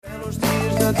nos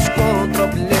dias da descontra, o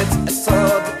bilhete é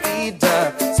só de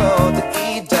ida, só de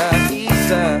ida,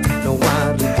 ida. Não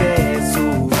há regresso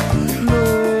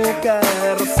no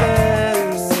carrossel.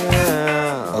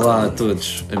 Olá a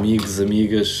todos, amigos,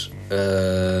 amigas,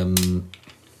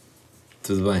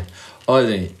 tudo bem?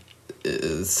 Olhem,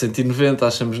 190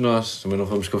 achamos nós, também não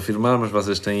vamos confirmar, mas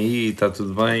vocês têm aí e está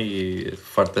tudo bem e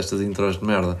farto destas intros de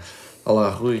merda.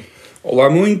 Olá, Rui.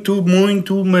 Olá, muito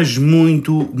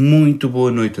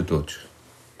boa noite a todos.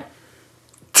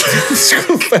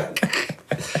 Desculpa.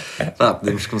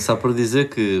 Podemos começar por dizer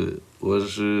que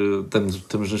hoje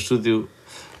estamos no estúdio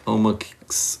a uma que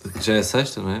já é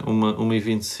sexta, não é?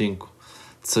 1h25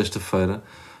 de sexta-feira,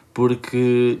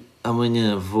 porque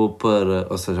amanhã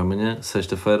amanhã,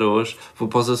 sexta-feira, hoje, vou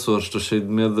para os Açores. Estou cheio de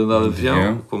medo de andar de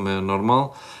avião, como é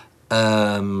normal.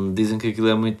 Dizem que aquilo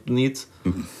é muito bonito.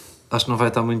 Acho que não vai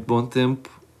estar muito bom tempo.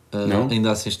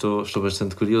 Ainda assim estou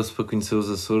bastante curioso para conhecer os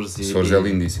Açores. Açores é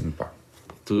lindíssimo, pá.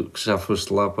 Tu que já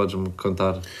foste lá, podes-me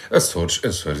contar? Açores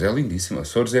é lindíssimo.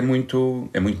 Açores é muito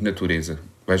natureza.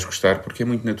 Vais gostar porque é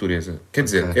muito natureza. Quer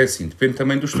dizer, é assim, depende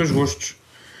também dos teus gostos.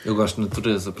 Eu gosto de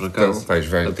natureza, por acaso.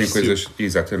 Então, tem coisas,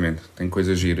 exatamente, tem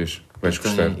coisas giras. Vais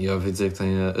gostar. E ouvi dizer que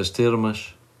tem as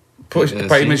termas. Pois,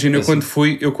 pá, assim, imagina, eu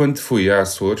quando fui a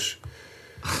Açores...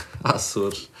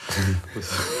 Açores.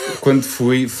 Quando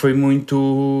fui, foi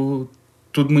muito...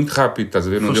 Tudo muito rápido, estás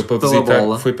a ver? Não deu para visitar.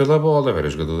 Bola. Foi pela bola, era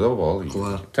jogador da bola.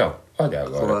 Claro. Então, olha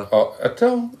agora.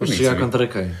 Claro. Mas chegar contra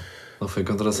quem? Não foi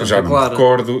contra a Santa Já não Clara? me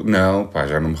recordo. Não, pá,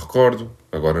 já não me recordo.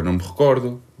 Agora não me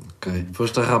recordo. Ok.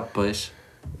 Foste a Rabo Peixe.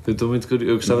 Eu estou muito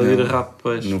curioso. Eu gostava de ir a Rabo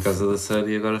Peixe por causa da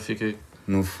série e agora fiquei...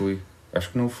 Não fui.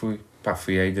 Acho que não fui. Pá,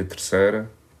 fui à Ilha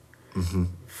Terceira.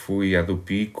 Fui à do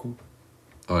Pico.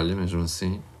 Olha, mesmo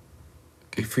assim.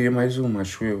 E fui a mais uma,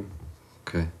 acho eu.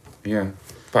 Ok. Yeah.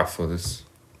 Pá, foda-se.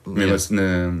 Mesmo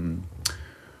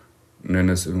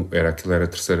assim, era a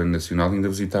Terceira Nacional, ainda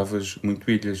visitavas muito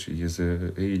ilhas, ias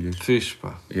a ilhas. Fixe,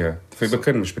 pá. Yeah. Foi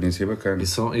bacana, uma experiência bacana.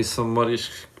 E são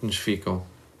memórias que nos ficam.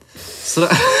 Será?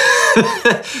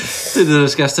 Tu ainda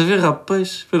chegaste a ver Rabo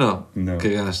Peixe? Foi não? Não.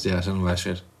 Cagaste, já não vais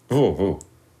ver. Vou.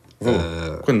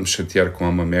 Quando me chatear com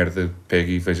uma merda,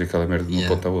 pego e vejo aquela merda de uma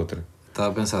ponta à outra. Estava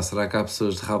a pensar, será que há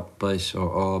pessoas de Rabo Peixe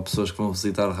ou pessoas que vão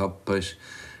visitar Rabo Peixe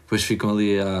depois ficam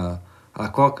ali à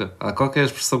coca? A coca é a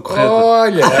expressão correta.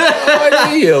 Olha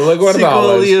ele a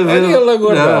guardá-las. Olha ele a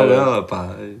guardá-las. Não,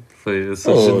 pá, eu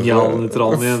sou genial,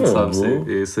 naturalmente, sabes?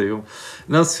 Isso aí.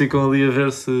 Não, se ficam ali a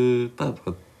ver se... Pá,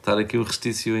 pode estar aqui um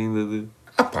restício ainda de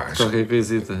qualquer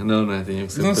coisita. Não é? Tinha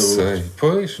que ser não sei,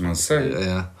 pois, não sei.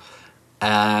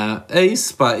 É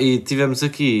isso, pá, e tivemos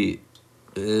aqui...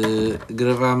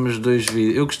 gravámos 2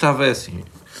 vídeos. Eu gostava, assim,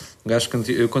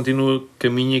 eu continuo a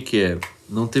caminha que é,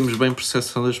 não temos bem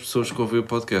percepção das pessoas que ouvem o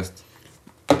podcast.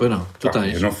 Pois não, tu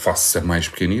tens. Eu não faço a mais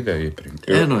pequena ideia, primo.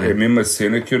 Não é? É a mesma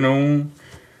cena que eu não...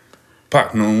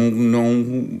 Pá,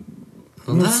 não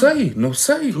sei.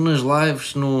 Tu nas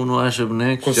lives não haja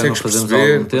bonecos, Consegues já não fazemos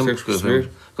perceber, há algum tempo.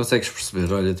 consegues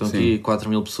perceber. Olha, estão aqui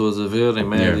 4.000 pessoas a ver, em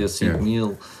média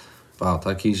 5.000. Pá,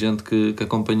 está aqui gente que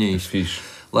acompanha isto. Fixe.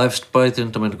 Lives de Patreon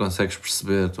também não consegues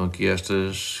perceber. Estão aqui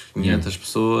estas 500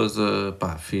 pessoas,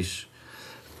 pá, fixe.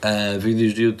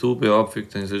 Vídeos de YouTube, é óbvio que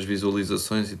tens as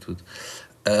visualizações e tudo.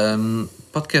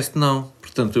 Podcast não.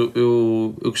 Portanto,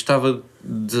 eu gostava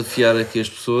de desafiar aqui as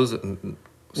pessoas, ou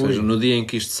seja, no dia em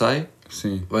que isto sai,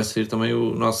 vai sair também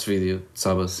o nosso vídeo de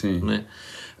sábado, né?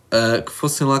 Que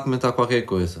fossem lá comentar qualquer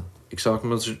coisa. E gostava que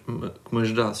me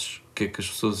ajudasses. O que é que as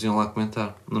pessoas iam lá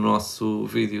comentar no nosso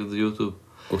vídeo de YouTube.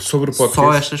 Sobre o podcast?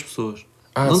 Só estas pessoas.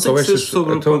 Não tem que ser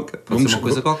sobre o podcast. Pode ser uma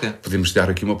coisa qualquer. Podemos dar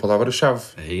aqui uma palavra-chave.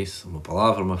 É isso, uma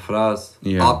palavra, uma frase.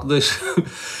 Yeah. Algo que deixa...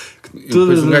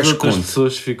 Todas as outras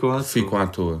pessoas ficam à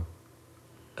toa.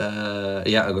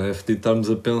 Agora é fedido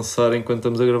estarmos a pensar enquanto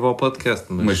estamos a gravar o podcast.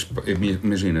 Mas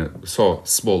imagina, só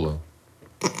cebola.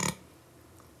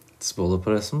 Cebola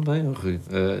parece-me bem, Rui.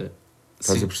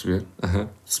 Estás a perceber?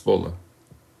 Cebola.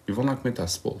 E vão lá comentar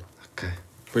cebola. Ok.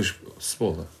 Depois,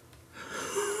 cebola.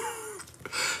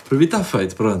 Para mim está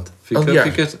feito, pronto.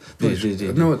 Aliás,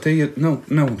 não,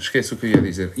 esquece o que eu ia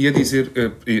dizer. Ia dizer,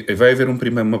 vai haver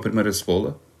uma primeira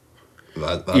cebola.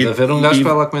 Vai haver um gajo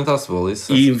para lá comentar a cebola,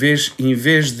 isso. E em vez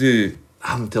de...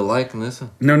 meter like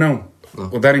nessa? Não.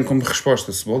 Ou darem como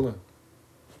resposta cebola.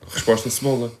 Resposta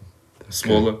cebola.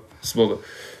 Cebola.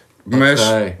 Mas,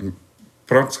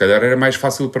 pronto, se calhar era mais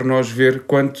fácil para nós ver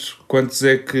quantos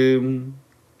é que...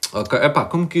 Ok,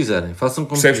 como quiserem, façam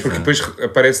como percebes? quiserem. Porque depois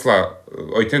aparece lá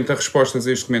 80 respostas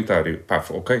a este comentário. Pá,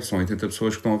 ok, são 80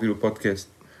 pessoas que estão a ouvir o podcast.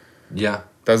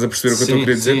 Estás a perceber o que eu estou a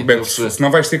querer dizer? Se não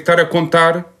vais ter que estar a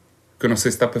contar, que eu não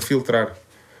sei se está para filtrar.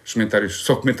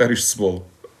 só comentários de cebola.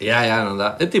 Não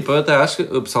dá. Eu até acho que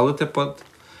o pessoal até pode,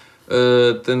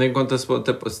 tendo em conta, se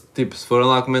forem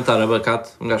lá comentar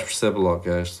abacate, um gajo percebe logo que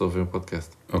estou a ouvir um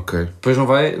podcast. Ok. Depois não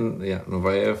vai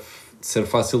ser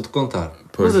fácil de contar.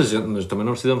 Mas também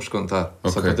não precisamos contar.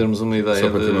 Okay. Só para termos uma ideia. Só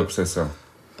para ter uma percepção.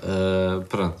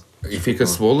 Pronto. E fica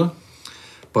cebola?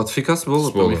 Pode ficar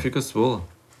cebola. Para mim fica cebola.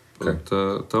 Okay.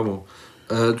 Tá bom.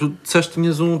 Tu disseste que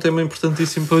tinhas um tema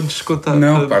importantíssimo para nos contar.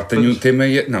 Não, tenho um tema...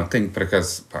 Não, tenho por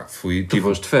acaso... fui... Tu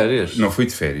foste de férias? Não fui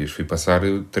de férias. Fui passar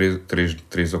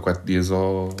 3 ou 4 dias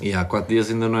ao... E há 4 dias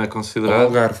ainda não é considerado? Ao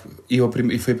Algarve.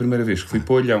 E foi a primeira vez que fui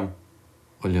para o Olhão.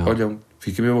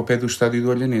 Fiquei mesmo ao pé do estádio do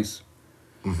Olhanense.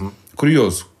 Uhum.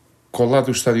 Curioso, que ao lado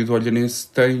do estádio do Olhanense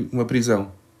tem uma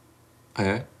prisão.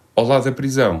 É? Ao lado da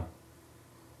prisão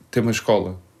tem uma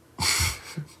escola.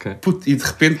 Okay. Puto, e de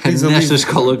repente tens ali... Nesta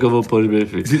escola que eu vou pôr os meus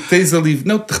filhos. De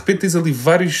repente tens ali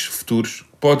vários futuros.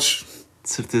 Podes... De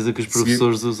certeza que os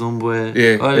professores usam bué.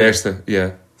 Olha, esta,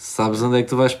 yeah. Sabes onde é que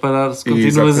tu vais parar se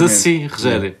continuas assim,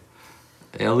 Rogério.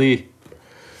 É ali.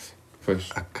 Pois.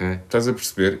 Ok. Estás a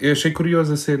perceber? Eu achei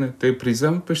curiosa a cena. Tem a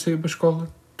prisão, depois tem uma escola.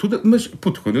 Tudo, mas,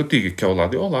 puto, quando eu te digo que é ao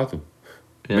lado, é ao lado.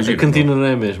 Imagina, a cantina não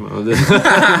é a mesma.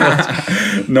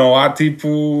 Não há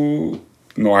tipo...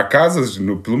 Não há casas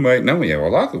pelo meio. Não, é ao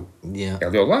lado. Yeah. É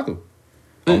ali ao lado.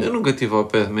 Eu nunca estive ao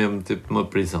pé mesmo, tipo, de uma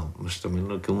prisão. Mas também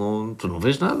naquilo não... Tu não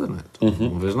vês nada, não é? Tu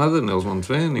não vês nada, eles não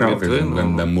te vêem, ninguém te vê.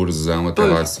 Não, na morzão até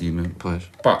lá acima. Pois.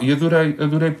 Pá, e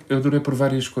adorei por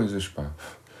várias coisas, pá.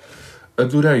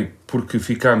 Adorei porque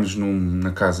ficámos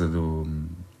na casa do...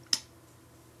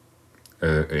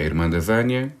 A irmã da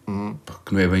Vânia,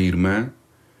 que não é bem irmã.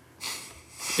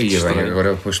 E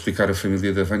agora para explicar a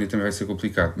família da Vânia também vai ser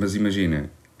complicado. Mas imagina,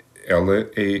 ela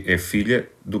é filha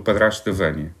do padrasto da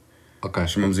Vânia. Okay.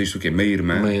 Chamamos isto o quê?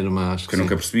 Meia-irmã? Meia-irmã, acho que eu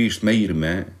nunca percebi isto.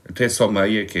 Meia-irmã. Até só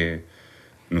meia, que é...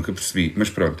 Nunca percebi. Mas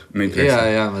pronto, não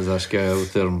interessa. Mas acho que é o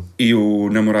termo. E o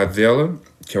namorado dela,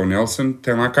 que é o Nelson,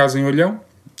 tem lá a casa em Olhão,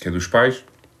 que é dos pais.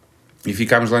 E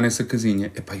ficámos lá nessa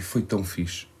casinha. Epá, e foi tão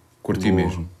fixe. Curti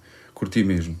mesmo.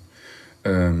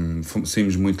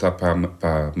 Saímos muito lá para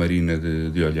a marina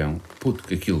de Olhão. Puto,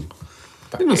 que aquilo...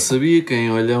 Pá, eu não sabia que em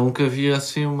Olhão que havia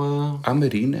assim uma... A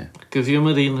marina. Que havia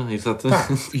marina, exatamente.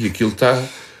 Pá, e aquilo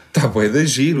está bué de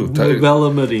giro. Uma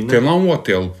bela marina. Tem lá um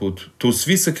hotel, puto. Tu, se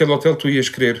visse aquele hotel, tu ias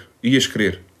querer.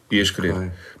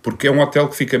 Okay. Porque é um hotel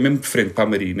que fica mesmo de frente para a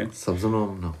marina. Sabes o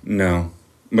nome, não? Não.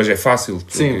 Mas é fácil.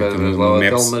 Sim, mas lá o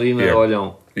Hotel Marina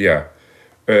Olhão. Yeah.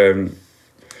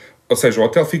 Ou seja, o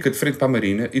hotel fica de frente para a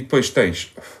marina e depois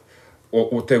tens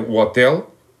o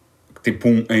hotel, tipo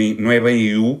não é bem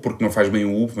em U, porque não faz bem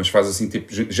o U, mas faz assim,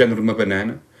 tipo, género de uma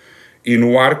banana. E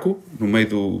no arco, no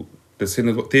meio da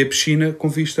cena, tem a piscina com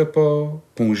vista com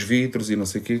os vidros e não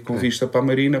sei o quê, com vista para a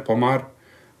marina, para o mar.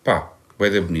 Pá,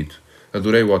 bué bonito.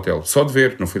 Adorei o hotel. Só de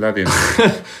ver, não fui lá dentro.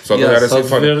 Só de olhar assim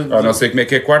fora. Não sei como é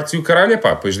que é quartos e o caralho,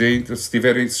 pá, depois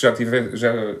já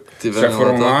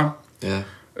foram lá,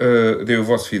 dei o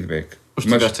vosso feedback. Mas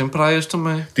estiveste em praias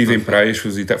também. Estive em praias,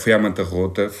 fui à Manta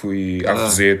Rota, fui à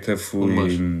Roseta,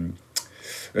 fui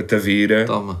a Tavira.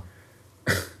 Toma.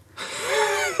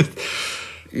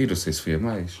 E não sei se fui a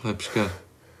mais. Vai pescar.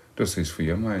 Não sei se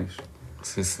fui a mais.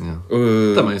 Sim, senhor.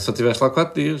 Também só estiveste lá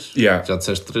 4 dias. Yeah. Já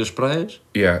disseste 3 praias.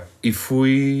 Yeah. E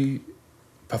fui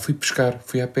pescar,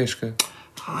 fui à pesca.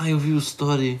 Eu vi o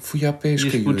story. Fui à pesca.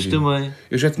 E os putos também.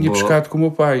 Eu já tinha pescado com o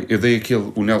meu pai. Eu dei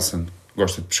o Nelson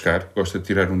gosta de pescar, gosta de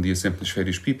tirar um dia sempre nas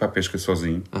férias para ir para a pesca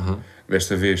sozinho.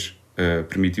 Desta vez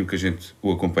permitiu que a gente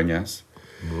o acompanhasse.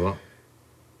 Boa.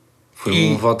 Foi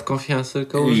um voto de confiança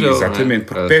que ele deu. Exatamente,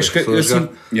 porque pesca,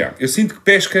 eu sinto que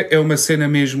pesca é uma cena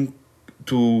mesmo,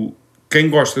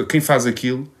 quem faz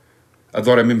aquilo,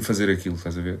 adora mesmo fazer aquilo,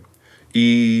 estás a ver?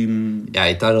 E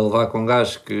estar a levar com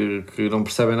gajos que não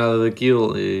percebem nada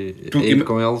daquilo e ir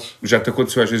com eles. Já te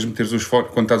aconteceu às vezes meteres os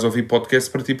fones, quando estás a ouvir podcast,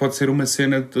 para ti pode ser uma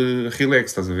cena de relax,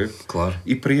 estás a ver? Claro.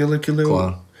 E para ele aquilo é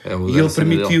e ele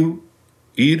permitiu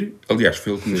ir, aliás,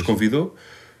 foi ele que nos convidou,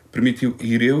 permitiu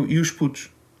ir eu e os putos.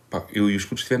 Pá, eu e os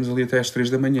putos estivemos ali até às 3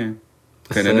 da manhã.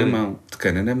 De cana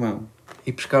na mão.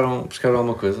 E pescaram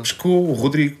alguma coisa? Pescou o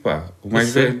Rodrigo, pá, o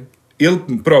mais velho. Ele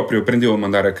próprio aprendeu a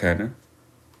mandar a cana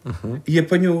e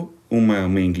apanhou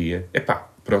uma enguia.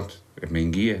 Pronto, uma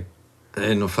enguia.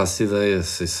 Eu não faço ideia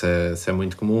se isso é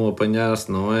muito comum apanhar, se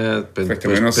não é.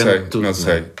 Também não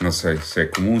sei se é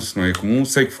comum, se não é comum.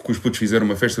 Sei que os putos fizeram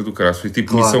uma festa do caralho, foi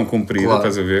tipo missão cumprida,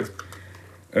 estás a ver?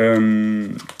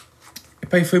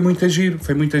 E foi muito giro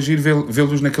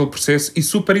vê-los naquele processo e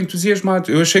super entusiasmados.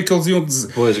 Eu achei que eles iam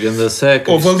Pois, ganda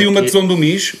seca. Houve ali uma tesão do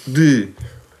Micho de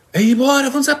aí bora,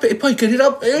 vamos a pé. Pá, quero ir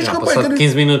ao... Passado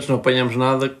 15 minutos não apanhamos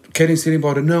nada. Querem ir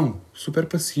embora? Não. Super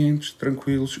pacientes,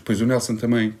 tranquilos. Depois o Nelson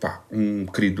também, pá, um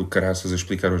querido do caraças a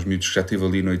explicar aos miúdos que já esteve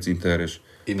ali noites inteiras.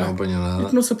 E não apanha nada. E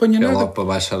que não se apanha nada. É lá para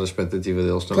baixar a expectativa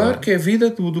deles também. Claro que é a vida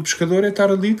do pescador, é estar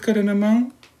ali de cara na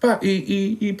mão, pá,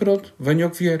 e pronto, venha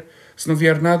o que vier. Se não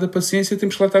vier nada, paciência,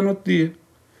 temos que lá estar no outro dia.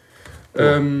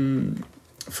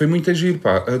 Foi muito agir,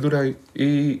 pá, adorei.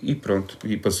 E pronto,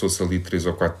 e passou-se ali 3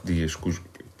 ou 4 dias com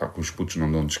os putos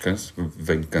não dão descanso,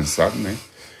 venho cansado, né?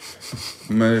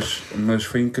 Mas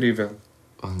foi incrível.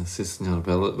 Olha, sim senhor,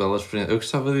 bela experiência. Eu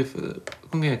gostava de...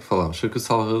 Com quem é que falámos? Foi com o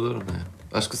Salvador, não é?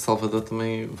 Acho que o Salvador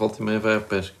também volta e meia vai à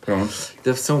pesca. Pronto.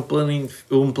 Deve ser um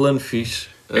plano fixe.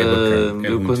 É bacana,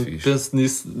 eu muito quando fixe. penso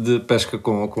nisso de pesca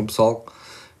com o pessoal,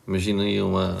 imagina aí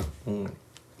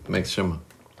como é que se chama?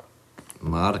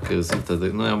 Uma arcazita,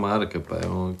 não é uma arca, pá,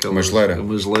 é uma geleira.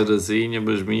 Uma geleirazinha,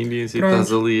 umas minis, e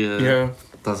estás ali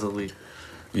estás ali.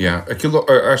 Aquilo,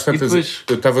 às tantas, depois...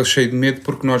 eu estava cheio de medo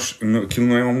porque aquilo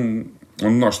não é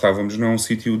onde nós estávamos, não é um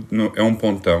sítio, é um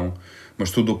pontão,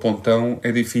 mas tudo o pontão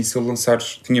é difícil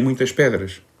lançares, tinha muitas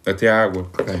pedras até à água,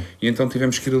 e então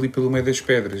tivemos que ir ali pelo meio das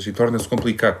pedras, e torna-se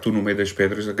complicado tu no meio das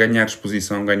pedras ganhares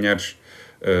posição, ganhares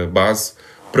base,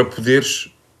 para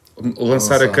poderes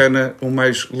lançar a cana o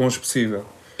mais longe possível.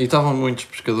 E estavam muitos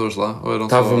pescadores lá?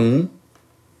 Estava um.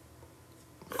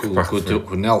 Com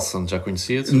o Nelson, já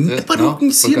conhecia? Não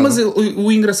conhecia, mas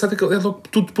o engraçado é que é logo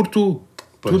tudo por tu.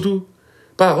 Pois. Tudo.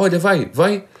 Pá, olha, vai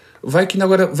que ainda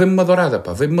agora vem-me uma dourada,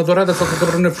 pá. Vem-me uma dourada, só que a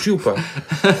cabrona fugiu, pá.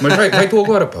 Mas vai tu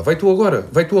agora, pá. Vai tu agora,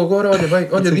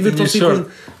 olha,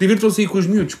 divirtam-se aí com os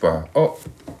miúdos, pá. Oh,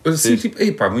 assim, tipo,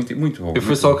 ei, pá, muito, muito bom. E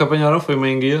foi só o que apanharam? Foi uma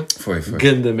enguia? Foi.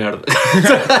 Ganda merda.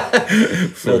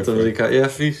 Não, estou a brincar. É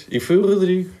fixe. E foi o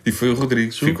Rodrigo.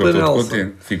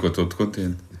 Ficou todo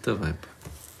contente. Está bem, pá.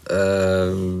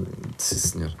 Sim,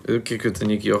 senhor. O que é que eu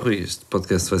tenho aqui ao Rui? Este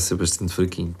podcast vai ser bastante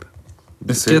fraquinho, pá.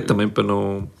 Que é também para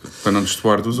não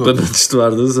destoar dos outros.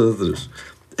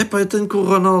 Epá, eu tenho com o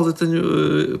Ronaldo,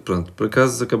 pronto, por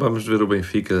acaso acabámos de ver o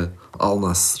Benfica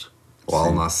Al-Nassr, ou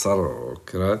Al-Nassr, ou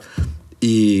caralho,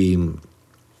 e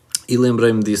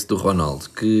lembrei-me disso do Ronaldo,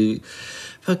 que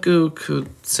eu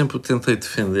sempre o tentei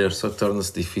defender, só que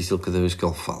torna-se difícil cada vez que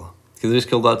ele fala. Cada vez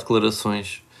que ele dá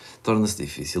declarações, torna-se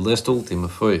difícil. Esta última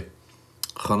foi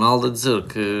Ronaldo a dizer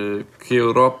que a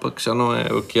Europa, que já não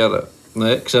é o que era, não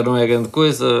é? Que já não é grande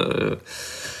coisa,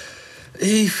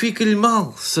 e fica-lhe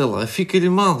mal, fica-lhe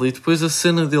mal. E depois a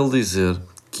cena dele dizer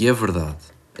que é verdade,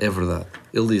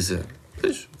 ele dizer,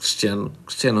 pois, Cristiano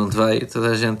onde vai, toda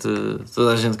a gente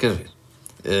quer vir,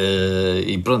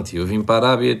 e pronto, eu vim para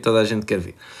a Arábia e toda a gente quer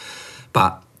vir,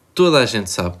 pá, toda a gente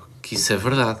sabe que isso é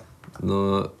verdade,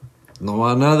 não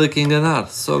há nada que enganar,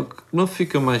 só que não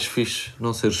fica mais fixe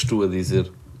não seres tu a dizer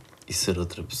e ser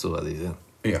outra pessoa a dizer.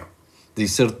 De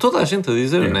ser toda a gente a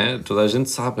dizer, né? Toda a gente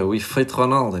sabe, é o efeito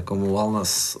Ronaldo, é como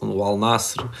o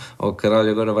Al-Nassr, ou caralho,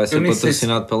 agora vai ser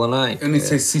patrocinado pela Nike. Eu nem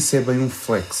sei se isso é bem um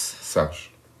flex, sabes?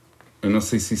 Eu não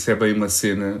sei se isso é bem uma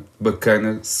cena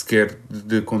bacana sequer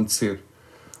de acontecer.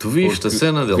 Tu viste a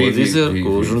cena dele a dizer,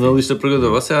 o jornalista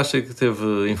perguntou, você acha que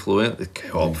teve influência? Que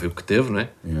é óbvio que teve, né?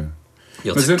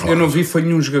 Mas eu não vi foi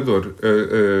nenhum jogador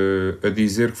a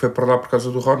dizer que foi para lá por causa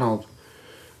do Ronaldo.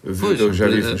 Eu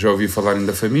já ouvi falarem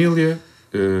da família.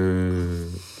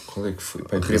 Qual é que foi?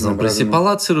 A razão principal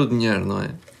há de ser o dinheiro, não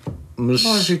é? Mas...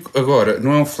 Lógico. Agora,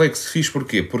 não é um flex fixe,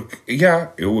 porquê? Porque,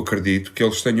 eu acredito que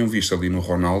eles tenham visto ali no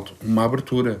Ronaldo uma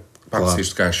abertura. Claro. Se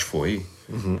este gajo foi.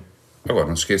 Agora,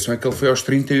 não se esqueçam, é que ele foi aos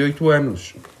 38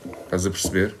 anos. Estás a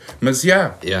perceber? Mas,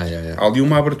 há ali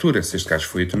uma abertura. Se este gajo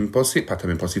foi, eu também posso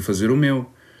ir fazer o meu.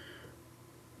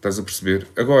 Estás a perceber?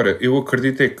 Agora, eu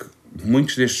acredito é que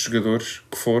muitos destes jogadores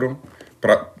que foram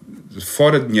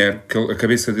fora de dinheiro, que a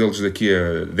cabeça deles daqui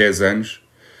a 10 anos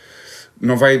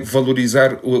não vai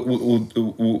valorizar o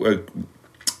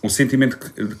sentimento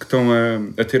que estão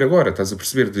a ter agora, estás a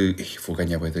perceber? Vou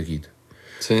ganhar bué da guita.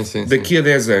 Sim. Daqui a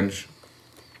 10 anos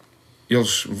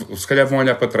eles se calhar vão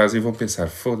olhar para trás e vão pensar,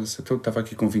 foda-se, eu estava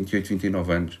aqui com 28,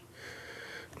 29 anos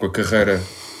com a carreira,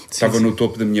 estava no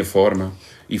topo da minha forma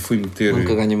e fui meter...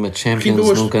 Nunca ganhei uma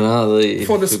Champions, nunca nada. E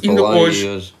foda-se, ainda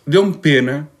hoje deu-me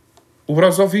pena o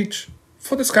Brozovic.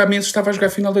 Foda-se, que há meses estava a jogar a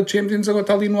final da Champions, agora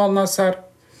está ali no Al-Nassr.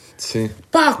 Sim.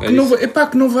 Que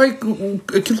não vai...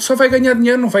 Aquilo só vai ganhar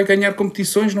dinheiro, não vai ganhar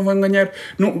competições, não vai ganhar...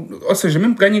 ou seja,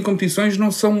 mesmo que ganhem competições, não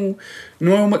está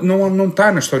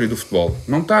na história do futebol.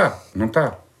 Não está.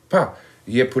 Pá...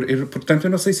 portanto,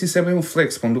 eu não sei se isso é bem um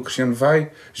flex. Quando o Cristiano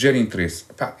vai, gera interesse.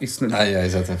 Isso não...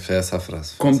 exatamente, foi essa a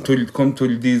frase. Como tu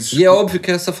lhe dizes... E é óbvio que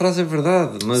essa frase é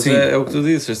verdade, mas é o que tu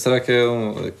dizes. Será que é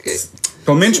um...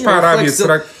 Pelo menos Sim, para a é um Arábia,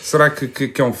 flex. será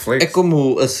que é um flex? É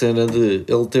como a cena de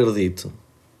ele ter dito: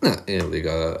 não,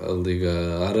 a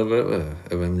Liga Árabe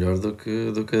é bem melhor do que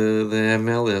a da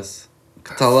MLS.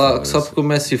 Que está lá, que só porque o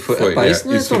Messi foi. Epá, isso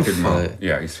não é tão fica-lhe mal.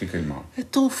 feio. Isso fica-lhe mal. É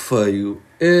tão feio.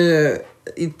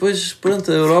 E depois,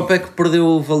 pronto, a Europa é que perdeu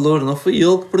o valor. Não foi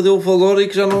ele que perdeu o valor e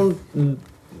que já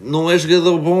não é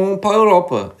jogador bom para a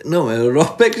Europa. Não, a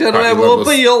Europa é que já não é boa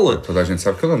para ele. Toda a gente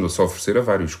sabe que ele andou-se a oferecer a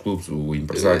vários clubes, o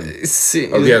empresário.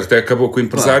 Sim. Aliás, até acabou com o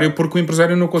empresário porque o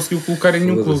empresário não conseguiu colocar em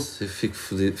nenhum clube. Eu fico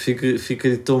fodido.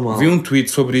 Fica-lhe tão mal. Vi um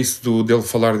tweet sobre isso dele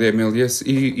falar da MLS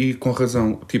e com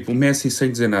razão. Tipo, o Messi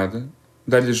sem dizer nada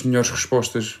dá-lhe as melhores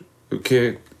respostas, que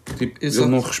é tipo, ele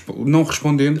não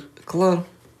respondendo. Claro.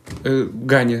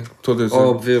 Ganha todas.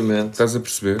 Obviamente. Estás a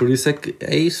perceber? Por isso é que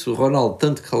é isso, o Ronaldo,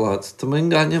 tanto calado, também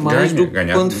ganha mais do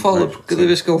que quando fala, porque cada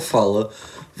vez que ele fala,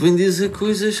 vem dizer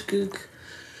coisas que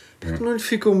não lhe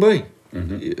ficam bem.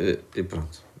 E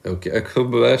pronto, é o que é.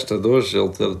 Como esta de hoje, ele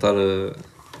estar a...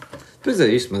 Pois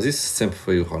é isto, mas isso sempre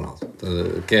foi o Ronaldo.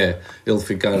 Que é ele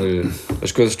ficar...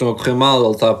 As coisas estão a correr mal,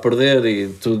 ele está a perder e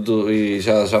tudo, e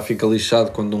já fica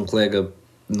lixado quando um colega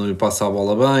não lhe passa a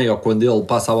bola bem, ou quando ele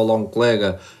passa a bola a um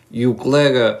colega e o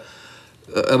colega,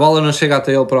 a bola não chega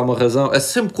até ele por alguma razão. É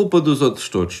sempre culpa dos outros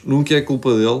todos, nunca é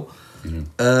culpa dele.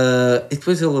 E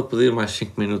depois ele a pedir mais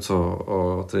 5 minutos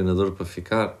ao treinador para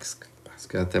ficar, que se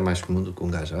calhar até mais comum do que um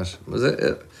gajo acha. Mas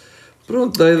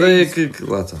pronto, a ideia é que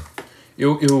lá está.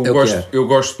 Eu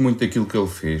gosto muito daquilo que ele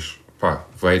fez. Pá,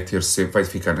 vai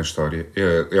ficar na história.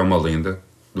 É uma lenda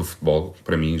do futebol,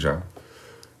 para mim já.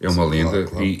 É uma lenda.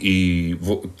 Claro. E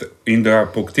ainda há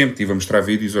pouco tempo estive a mostrar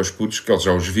vídeos aos putos que eles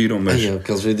já os viram, mas...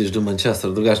 aqueles vídeos do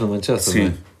Manchester, do gajo no Manchester.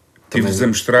 Sim, tive-vos a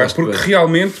mostrar, porque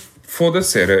realmente,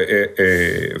 foda-se,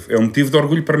 é um motivo de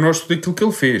orgulho para nós tudo aquilo que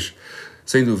ele fez.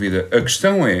 Sem dúvida. A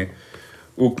questão é,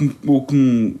 o que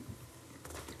me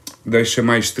deixa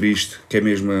mais triste, que é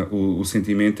mesmo o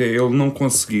sentimento, é ele não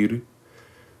conseguir...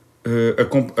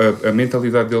 a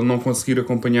mentalidade dele não conseguir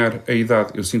acompanhar a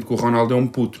idade. Eu sinto que o Ronaldo é um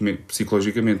puto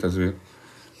psicologicamente, estás a ver?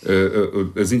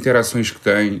 As interações que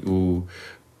tem,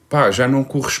 já não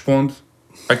corresponde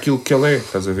àquilo que ele é,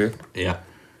 estás a ver? Yeah.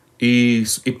 E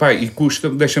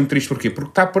deixa-me triste porquê? Porque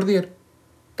está a perder.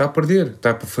 Está a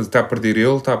perder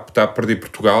ele, está a perder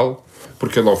Portugal,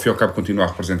 porque ele ao fim e ao cabo continua a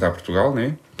representar Portugal, não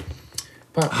é?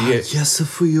 E essa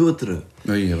foi outra.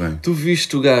 Aí é bem. Tu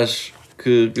viste o gajo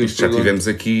que já tivemos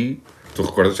aqui, tu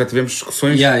recordas, já tivemos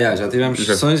discussões. Já tivemos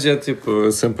discussões e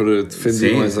eu sempre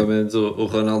defendi mais ou menos o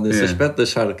Ronaldo nesse aspecto, de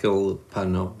achar que ele,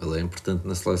 ele é importante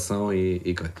na seleção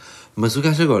e coisa. Mas o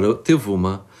gajo agora teve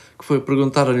uma que foi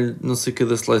perguntar-lhe não sei o que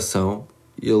da seleção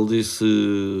e ele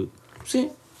disse, sim,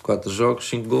 4 jogos,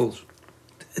 5 golos.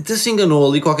 Até se enganou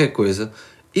ali qualquer coisa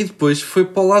e depois foi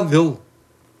para o lado dele.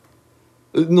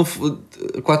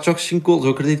 4 jogos, 5 golos.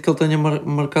 Eu acredito que ele tenha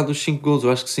marcado os 5 golos.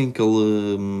 Eu acho que sim, que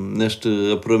ele neste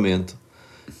apuramento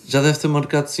já deve ter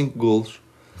marcado 5 golos.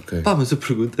 Okay. Mas a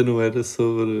pergunta não era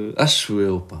sobre... Acho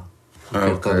eu,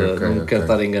 não me quero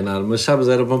estar a enganar. Mas sabes,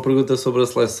 era uma pergunta sobre a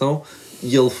seleção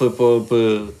e ele foi para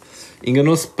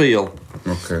enganou-se para ele.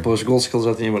 Para os golos que ele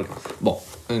já tinha marcado. Bom,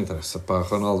 não interessa.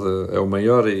 Ronaldo é o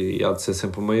maior e há de ser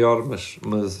sempre o maior, mas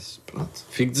pronto.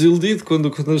 Fico desiludido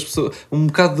quando as pessoas... Um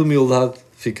bocado de humildade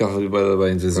ficava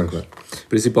bem de vez em quando.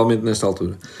 Principalmente nesta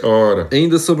altura. Ora.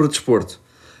 Ainda sobre o desporto.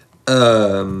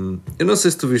 Eu não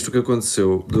sei se tu viste o que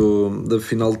aconteceu da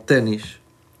final de ténis.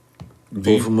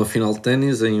 Houve uma final de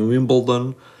ténis em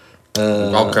Wimbledon.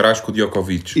 Alcaraz com o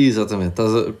Djokovic. Exatamente.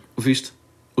 Viste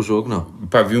o jogo? Não.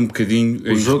 Vi um bocadinho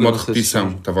em modo de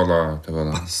repetição. Estava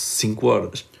lá. 5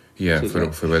 horas.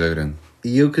 Foi bem da grande.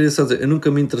 E eu queria só dizer, eu nunca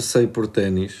me interessei por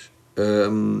ténis,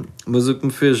 mas o que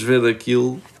me fez ver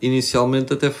aquilo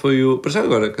inicialmente até foi o... Para já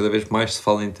agora, cada vez mais se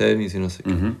fala em ténis e não sei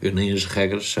o quê. Eu nem as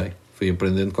regras sei. Fui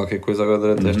aprendendo qualquer coisa agora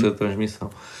durante esta transmissão.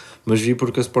 Mas vi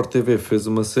porque a Sport TV fez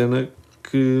uma cena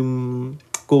com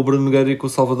o Bruno Nogueira e com o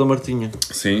Salvador Martinha.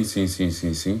 Sim.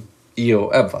 E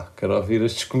eu, quero ouvir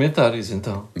estes comentários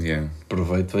então.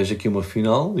 Aproveito, vejo aqui uma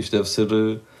final, isto deve ser...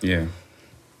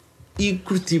 E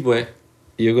curti bué.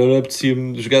 E agora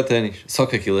apetecia-me jogar ténis. Só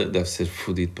que aquilo deve ser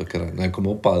fodido para caralho. Não é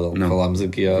como o pádel. Falámos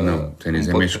aqui há... Não, ténis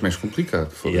é mais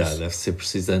complicado. Deve ser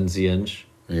preciso anos e anos.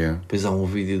 Depois há um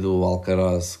vídeo do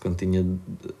Alcaraz quando tinha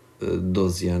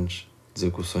 12 anos.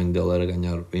 Dizer que o sonho dele era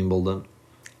ganhar o Wimbledon.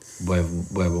 Bué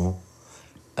bom.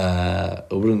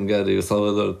 O Bruno Nogueira e o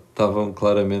Salvador estavam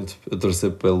claramente a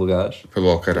torcer pelo gajo. Pelo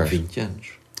Alcaraz. 20 anos.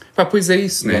 Pois é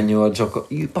isso, né? Ganhou o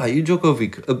Djokovic. E o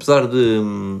Djokovic, apesar de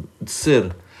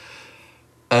ser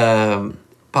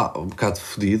um bocado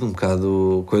fodido, um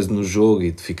bocado coisa no jogo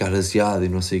e de ficar aziado e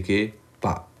não sei o quê,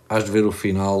 Has de ver o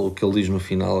final, o que ele diz no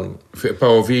final. Pá,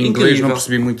 ouvi em inglês, Incrível. não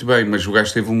percebi muito bem, mas o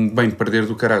gajo teve um bem perder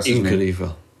do caraças, Incrível.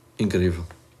 Né? Incrível.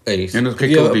 É isso. Eu não sei o que é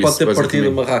que ele disse, pode ter partido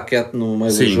basicamente. uma raquete no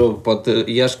meio do jogo, pode ter,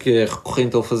 e acho que é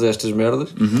recorrente ele fazer estas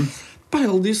merdas. Pá,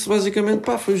 ele disse basicamente,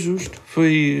 pá, foi justo.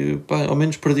 Foi, pá, ao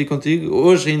menos perdi contigo.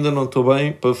 Hoje ainda não estou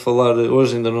bem para falar,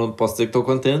 hoje ainda não posso dizer que estou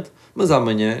contente, mas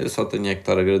amanhã eu só tenho é que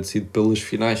estar agradecido pelas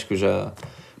finais que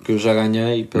eu já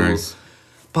ganhei. E pelo,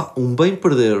 pá, um bem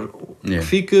perder.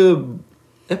 Fica,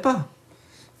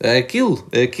 é aquilo,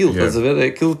 estás a ver? É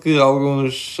aquilo que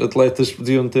alguns atletas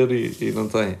podiam ter e não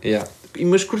têm.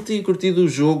 Mas curti do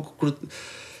jogo,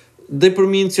 dei por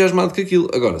mim entusiasmado com aquilo.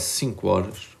 Agora, 5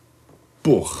 horas,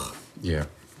 porra.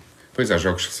 Pois há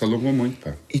jogos que se alongam muito,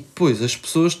 pá. E depois as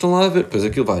pessoas estão lá a ver, depois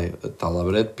aquilo vai, está lá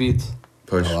Brad Pitt,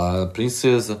 está lá a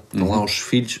princesa, estão lá os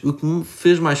filhos. O que me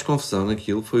fez mais confusão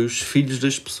naquilo foi os filhos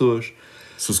das pessoas.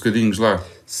 Sossegadinhos lá.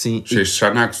 Sim. Cheios de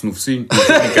xanax no focinho.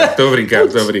 Estou a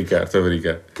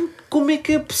brincar. Como é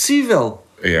que é possível?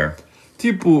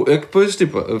 Tipo, é que depois,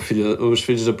 tipo, os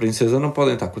filhos da princesa não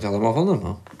podem estar com o telemóvel na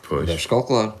mão. Pois. Deves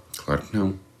calcular. Claro que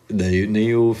não.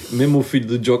 Mesmo o filho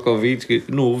do Djokovic,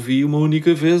 não ouvi uma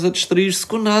única vez a distrair-se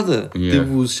com nada.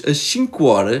 Tipo, às 5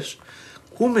 horas,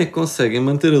 como é que conseguem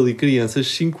manter ali crianças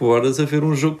 5 horas a ver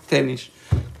um jogo de ténis?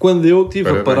 Quando eu estive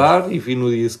a parar e vi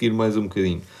no dia seguinte mais um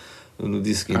bocadinho. No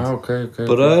dia seguinte.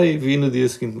 Parei e vi no dia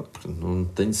seguinte. Não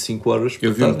tenho 5 horas para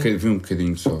estar. Eu vi um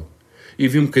bocadinho só. E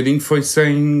vi um bocadinho, foi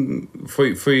sem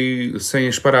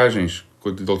as paragens.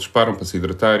 Quando eles param para se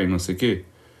hidratar e não sei o quê.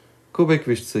 Como é que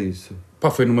viste isso? Pá,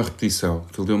 foi numa repetição.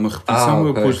 Ele deu uma repetição,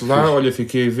 eu pus lá, olha,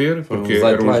 fiquei a ver. Porque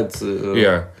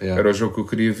era o jogo que eu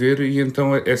queria ver e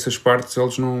então essas partes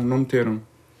eles não meteram.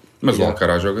 Mas o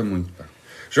Alcaraz joga muito, pá.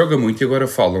 Joga muito e agora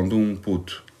falam de um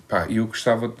puto. Pá, eu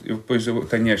gostava... Depois eu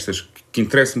tenho estas que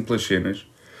interessam-me pelas cenas.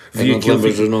 Vi aquilo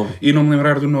do nome. E não me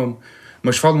lembrar do nome.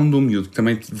 Mas falam de um miúdo que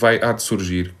também há de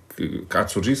surgir. Há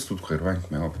de surgir se tudo correr bem,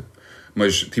 como é óbvio.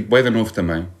 Mas tipo, é da novo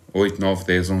também. 8, 9,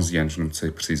 10, 11 anos, não sei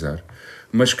precisar.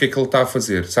 Mas o que é que ele está a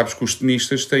fazer? Sabes que os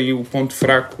tenistas têm o ponto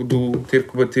fraco do ter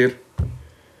que bater.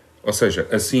 Ou seja,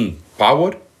 assim,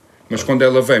 power, mas quando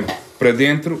ela vem para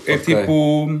dentro, é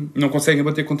tipo... Não conseguem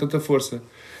bater com tanta força.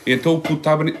 Então o puto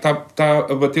está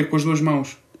a bater com as duas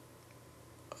mãos.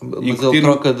 Mas ele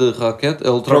troca de raquete?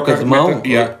 Ele troca de mão?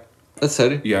 A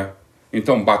sério?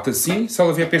 Então bate assim, se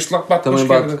ela vier para este lado, bate também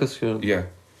com a esquerda. Bate com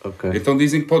a esquerda. Então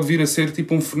dizem que pode vir a ser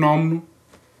tipo um fenómeno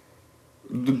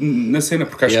na cena,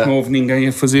 porque acho que não houve ninguém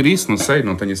a fazer isso, não sei,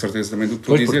 não tenho a certeza também do que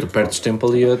estou a dizer. Porque tu perdes tempo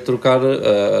ali a trocar,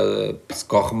 se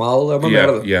corre mal é uma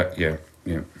merda.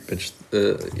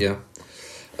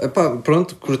 Epá,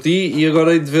 pronto, curti e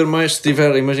agora hei de ver mais, se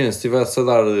estivesse a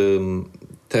dar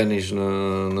ténis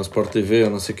na Sport TV ou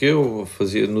não sei o que, eu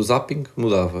fazia no zapping,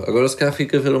 mudava. Agora se calhar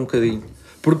fica a ver um bocadinho.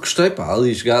 Porque gostei, pá,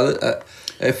 ali jogada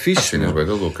é fixe. Cenas bem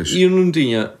loucas. E eu não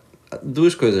tinha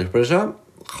duas coisas. Para já,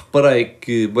 reparei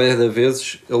que bem da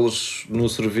vezes eles no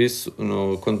serviço,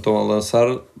 quando estão a lançar,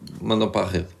 mandam para a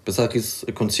rede. Pensava que isso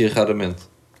acontecia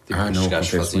raramente. Tipo, não, os gajos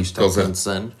fazem isto há tantos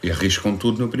anos. E arriscam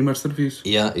tudo no primeiro serviço.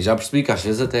 E já percebi que às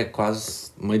vezes até é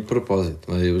quase meio de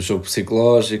propósito. Meio o jogo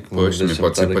psicológico. Pois, também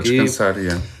pode ser para descansar.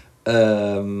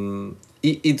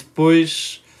 E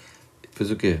depois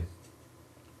o quê?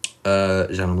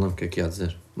 Já não me lembro o que é que ia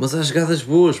dizer. Mas há jogadas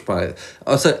boas, pá.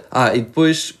 Ou seja, e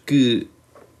depois que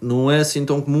não é assim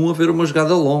tão comum haver uma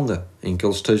jogada longa em que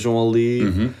eles estejam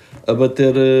ali a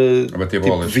bater tipo,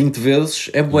 bolas 20 vezes,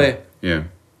 é bué.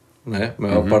 Não é? A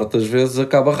maior parte das vezes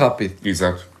acaba rápido.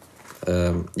 Exato.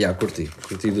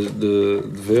 Curti de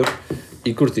ver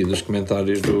e curti dos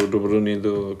comentários do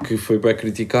Bruno que foi bem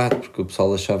criticado porque o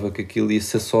pessoal achava que aquilo ia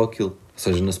ser só aquilo. Ou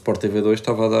seja, na Sport TV 2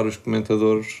 estava a dar os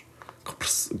comentadores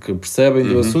que percebem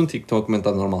do assunto e que estão a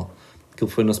comentar normal. Aquilo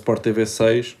foi na Sport TV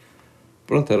 6,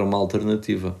 pronto, era uma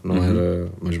alternativa, não era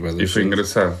umas belas. E foi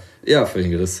engraçado. Foi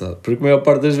engraçado, porque a maior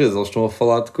parte das vezes eles estão a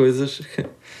falar de coisas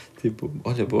tipo,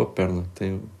 olha, boa perna,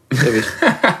 tenho.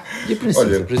 E a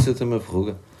princesa tem uma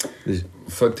verruga.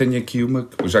 Tenho aqui uma,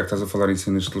 já que estás a falar em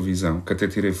cenas de televisão, que até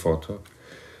tirei foto,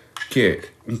 que é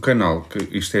um canal,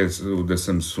 que isto é o da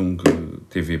Samsung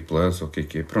TV Plus, ou o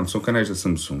que é. Pronto, são canais da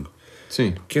Samsung.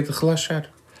 Sim. Que é de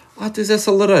relaxar. Tens essa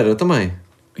lareira também?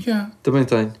 Também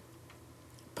tenho.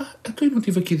 Pá, eu não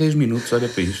tive aqui 10 minutos, olha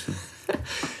para isto.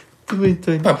 Também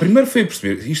tenho. Pá, primeiro foi a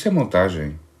perceber, isto é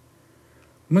montagem.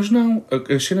 Mas não,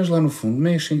 as cenas lá no fundo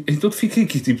mexem. Então fiquei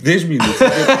aqui tipo 10 minutos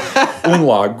um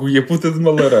lago e a puta de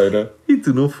uma lareira. E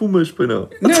tu não fumas, pai não?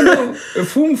 Não, eu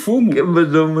fumo.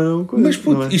 Mas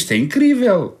puto, não é. Isto é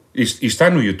incrível. Isto está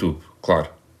no YouTube, claro.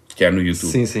 Que há no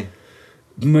YouTube. Sim.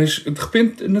 Mas de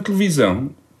repente na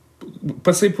televisão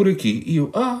Passei por aqui e eu,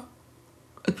 A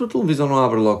tua televisão não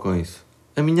abre logo com isso.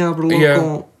 A minha abre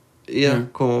logo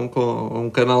com um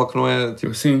canal que não é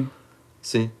tipo... Sim.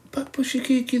 Sim. Pá, depois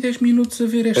fiquei aqui 10 minutos a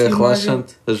ver esta imagem.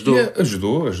 Relaxante.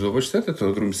 Ajudou. Ajudou bastante. Então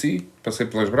adormeci, passei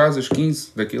pelas brasas,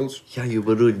 15 daqueles. E o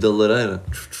barulho da lareira.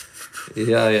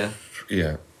 Yeah.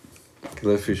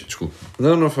 Aquilo é fixe. Desculpa.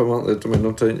 Não foi mal. Eu também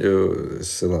não tenho. Eu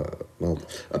sei lá, mal.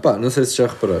 Não sei se já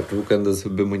repararam. Tu que andas a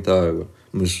beber muita água.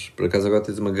 Mas por acaso agora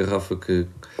tens uma garrafa que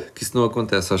isso não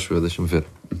acontece, acho eu. Deixa-me ver.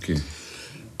 Ok.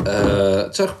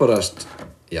 Já reparaste?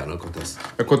 Não acontece.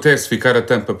 Acontece ficar a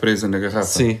tampa presa na garrafa.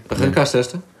 Sim. Arrancaste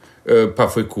esta?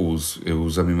 Foi com o uso. Eu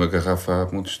uso a mesma garrafa há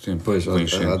muito tempo. Pois,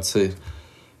 há de sair.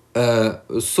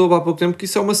 Soube há pouco tempo que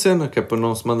isso é uma cena, que é para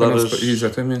não se mandar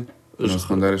Exatamente. Para não se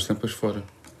mandar as tampas fora.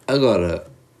 Agora,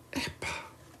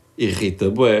 irrita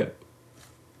bué.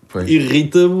 Pois.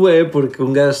 Irrita bué, porque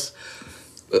um gajo...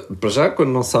 Para já, quando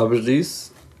não sabes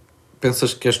disso,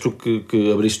 pensas que és tu que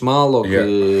abriste mal ou que...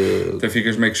 Até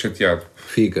ficas meio que chateado.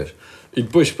 Ficas. E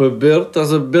depois para beber,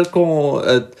 estás a beber com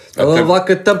a lavar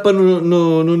com a tampa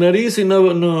no nariz e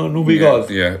no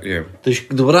bigode. Tens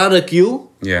que dobrar aquilo.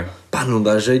 Pá, não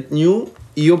dá jeito nenhum.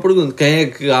 E eu pergunto, quem é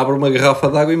que abre uma garrafa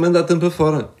de água e manda a tampa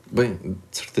fora? Bem,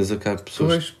 de certeza que há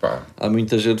pessoas. Pois, pá. Há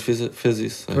muita gente que fez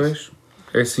isso. Pois.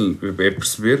 É assim, é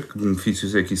perceber que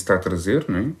benefícios é que isso está a trazer,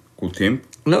 não é? Com o tempo.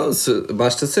 Não,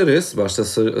 basta ser esse. Basta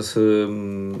ser...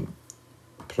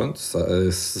 Pronto,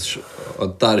 esses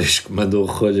otários que mandam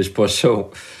rolhas para o chão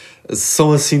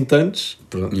são assim tantos.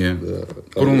 Pronto,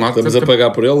 por um lado, estamos a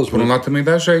pagar por eles. Por um lado também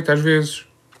dá jeito às vezes.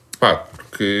 Pá,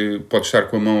 porque podes estar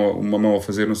com uma mão a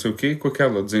fazer não sei o quê, com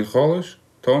aquela desenrolas,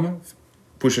 toma,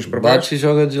 puxas para baixo. Bates e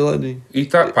joga de geladinho. E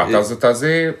estás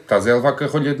a levar com a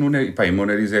rolha no nariz. Pá, e o meu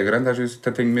nariz é grande, às vezes até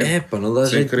tenho medo. Pá, não dá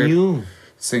jeito nenhum.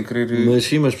 Sem querer... Mas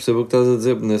sim, mas percebo o que estás a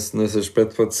dizer. Nesse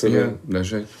aspecto pode ser dá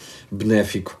jeito.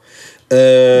 Benéfico.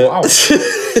 Uau!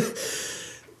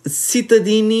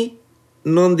 Cittadini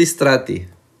non distratti.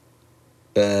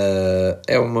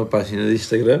 É uma página de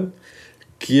Instagram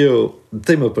que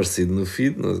tem-me aparecido no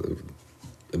feed.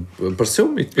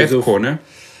 Apareceu-me. É de Kona?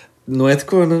 Não é de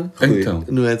Kona, Rui. Então.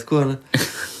 Não é de Kona.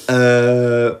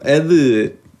 É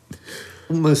de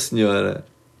uma senhora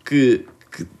que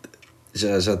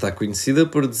já está conhecida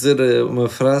por dizer uma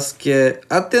frase que é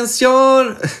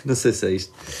Atenção! Não sei se é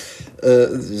isto.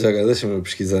 Já agora deixa-me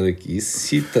pesquisar aqui.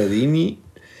 Cittadini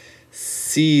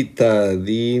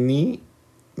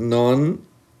non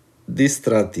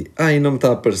distratti. E não me está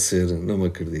a aparecer. Não me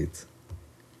acredito.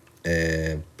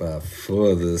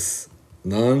 Foda-se.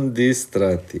 Non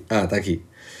distratti. Está aqui.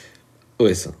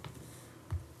 Ouçam.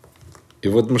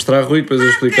 Eu vou-te mostrar, Rui, depois eu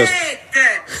explicaste.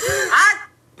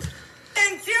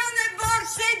 Attenzione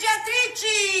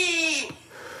borseggiatrici!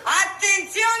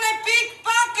 Attenzione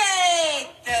pickpocket!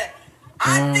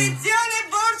 Attenzione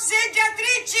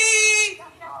borseggiatrici!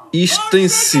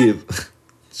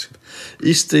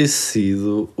 Isto tem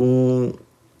sido um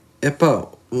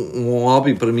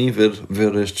hobby para mim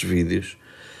ver estes vídeos,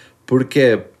 porque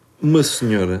é uma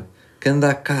senhora que anda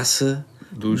à caça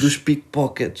dos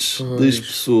pickpockets, das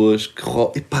pessoas que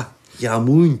roubam. E há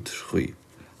muitos, Rui.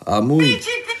 Há muitos.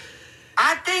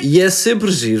 E é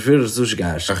sempre giro ver os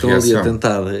gajos que estão ali a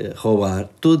tentar roubar,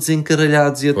 todos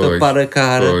encaralhados e a tapar a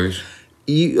cara.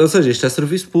 E, ou seja, isto é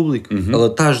serviço público. Ela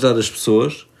está a ajudar as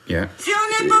pessoas. Espera.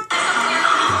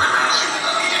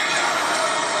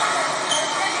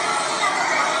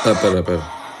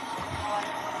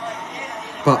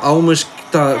 Há umas que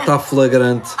está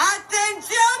flagrante.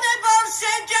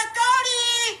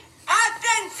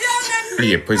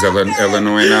 E depois ela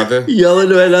não é nada... E ela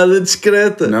não é nada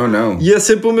discreta. Não. E é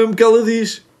sempre o mesmo que ela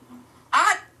diz.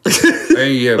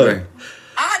 Aí é bem.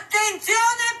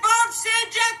 Attenzione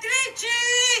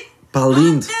borseggiatrici!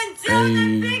 Lindo.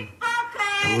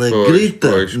 Ela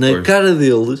grita na cara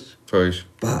deles. Pois.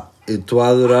 Eu estou a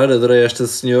adorei esta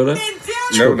senhora.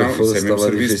 Desculpa, não, isso é mesmo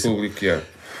serviço público,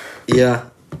 E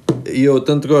eu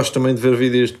tanto gosto também de ver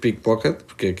vídeos de pickpocket,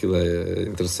 porque aquilo é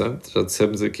interessante. Já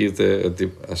dissemos aqui até,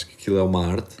 acho que aquilo é uma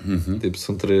arte.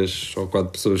 São 3 ou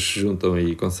 4 pessoas que se juntam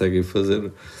e conseguem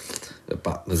fazer...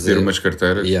 Fazer umas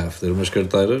carteiras. Fazer umas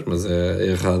carteiras, mas é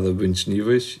errado a muitos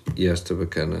níveis. E esta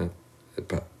bacana,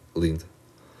 linda.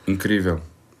 Incrível.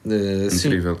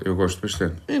 Incrível, eu gosto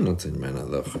bastante. Eu não tenho mais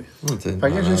nada a Rui. Não tenho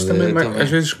às vezes também. Às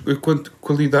vezes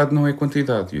qualidade não é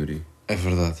quantidade, Yuri. É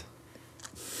verdade.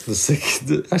 Não sei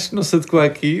acho que não sei de qual é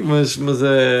aqui, mas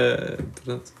é.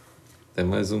 Pronto. É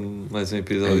mais um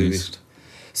episódio disto.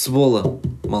 Cebola,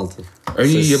 malta.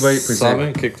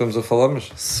 Sabem o que é que estamos a falar,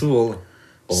 mas cebola.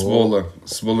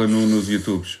 Cebola nos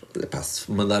YouTubes.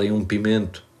 Se mandarem um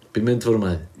pimento Pimento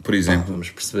vermelho. Por exemplo. Vamos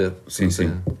perceber. Sim,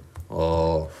 sim.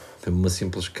 Ou tem uma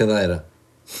simples cadeira.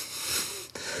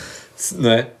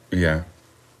 Não é? Yeah.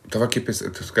 Estava aqui a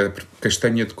pensar,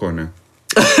 castanha de cona.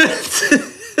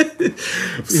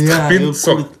 Se de repente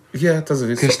só... estás a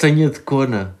ver? Castanha de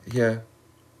cona. Yeah.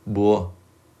 Boa.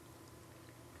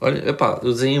 Olha, epá,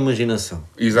 usem a imaginação.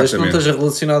 Exatamente. Desde que não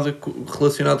esteja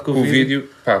relacionado com o vídeo.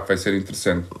 Pá, vai ser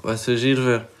interessante. Vai ser giro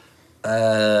ver.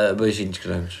 Beijinhos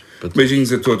grandes.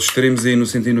 Beijinhos a todos. Estaremos aí no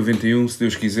 191, se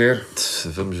Deus quiser.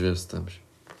 Vamos ver se estamos.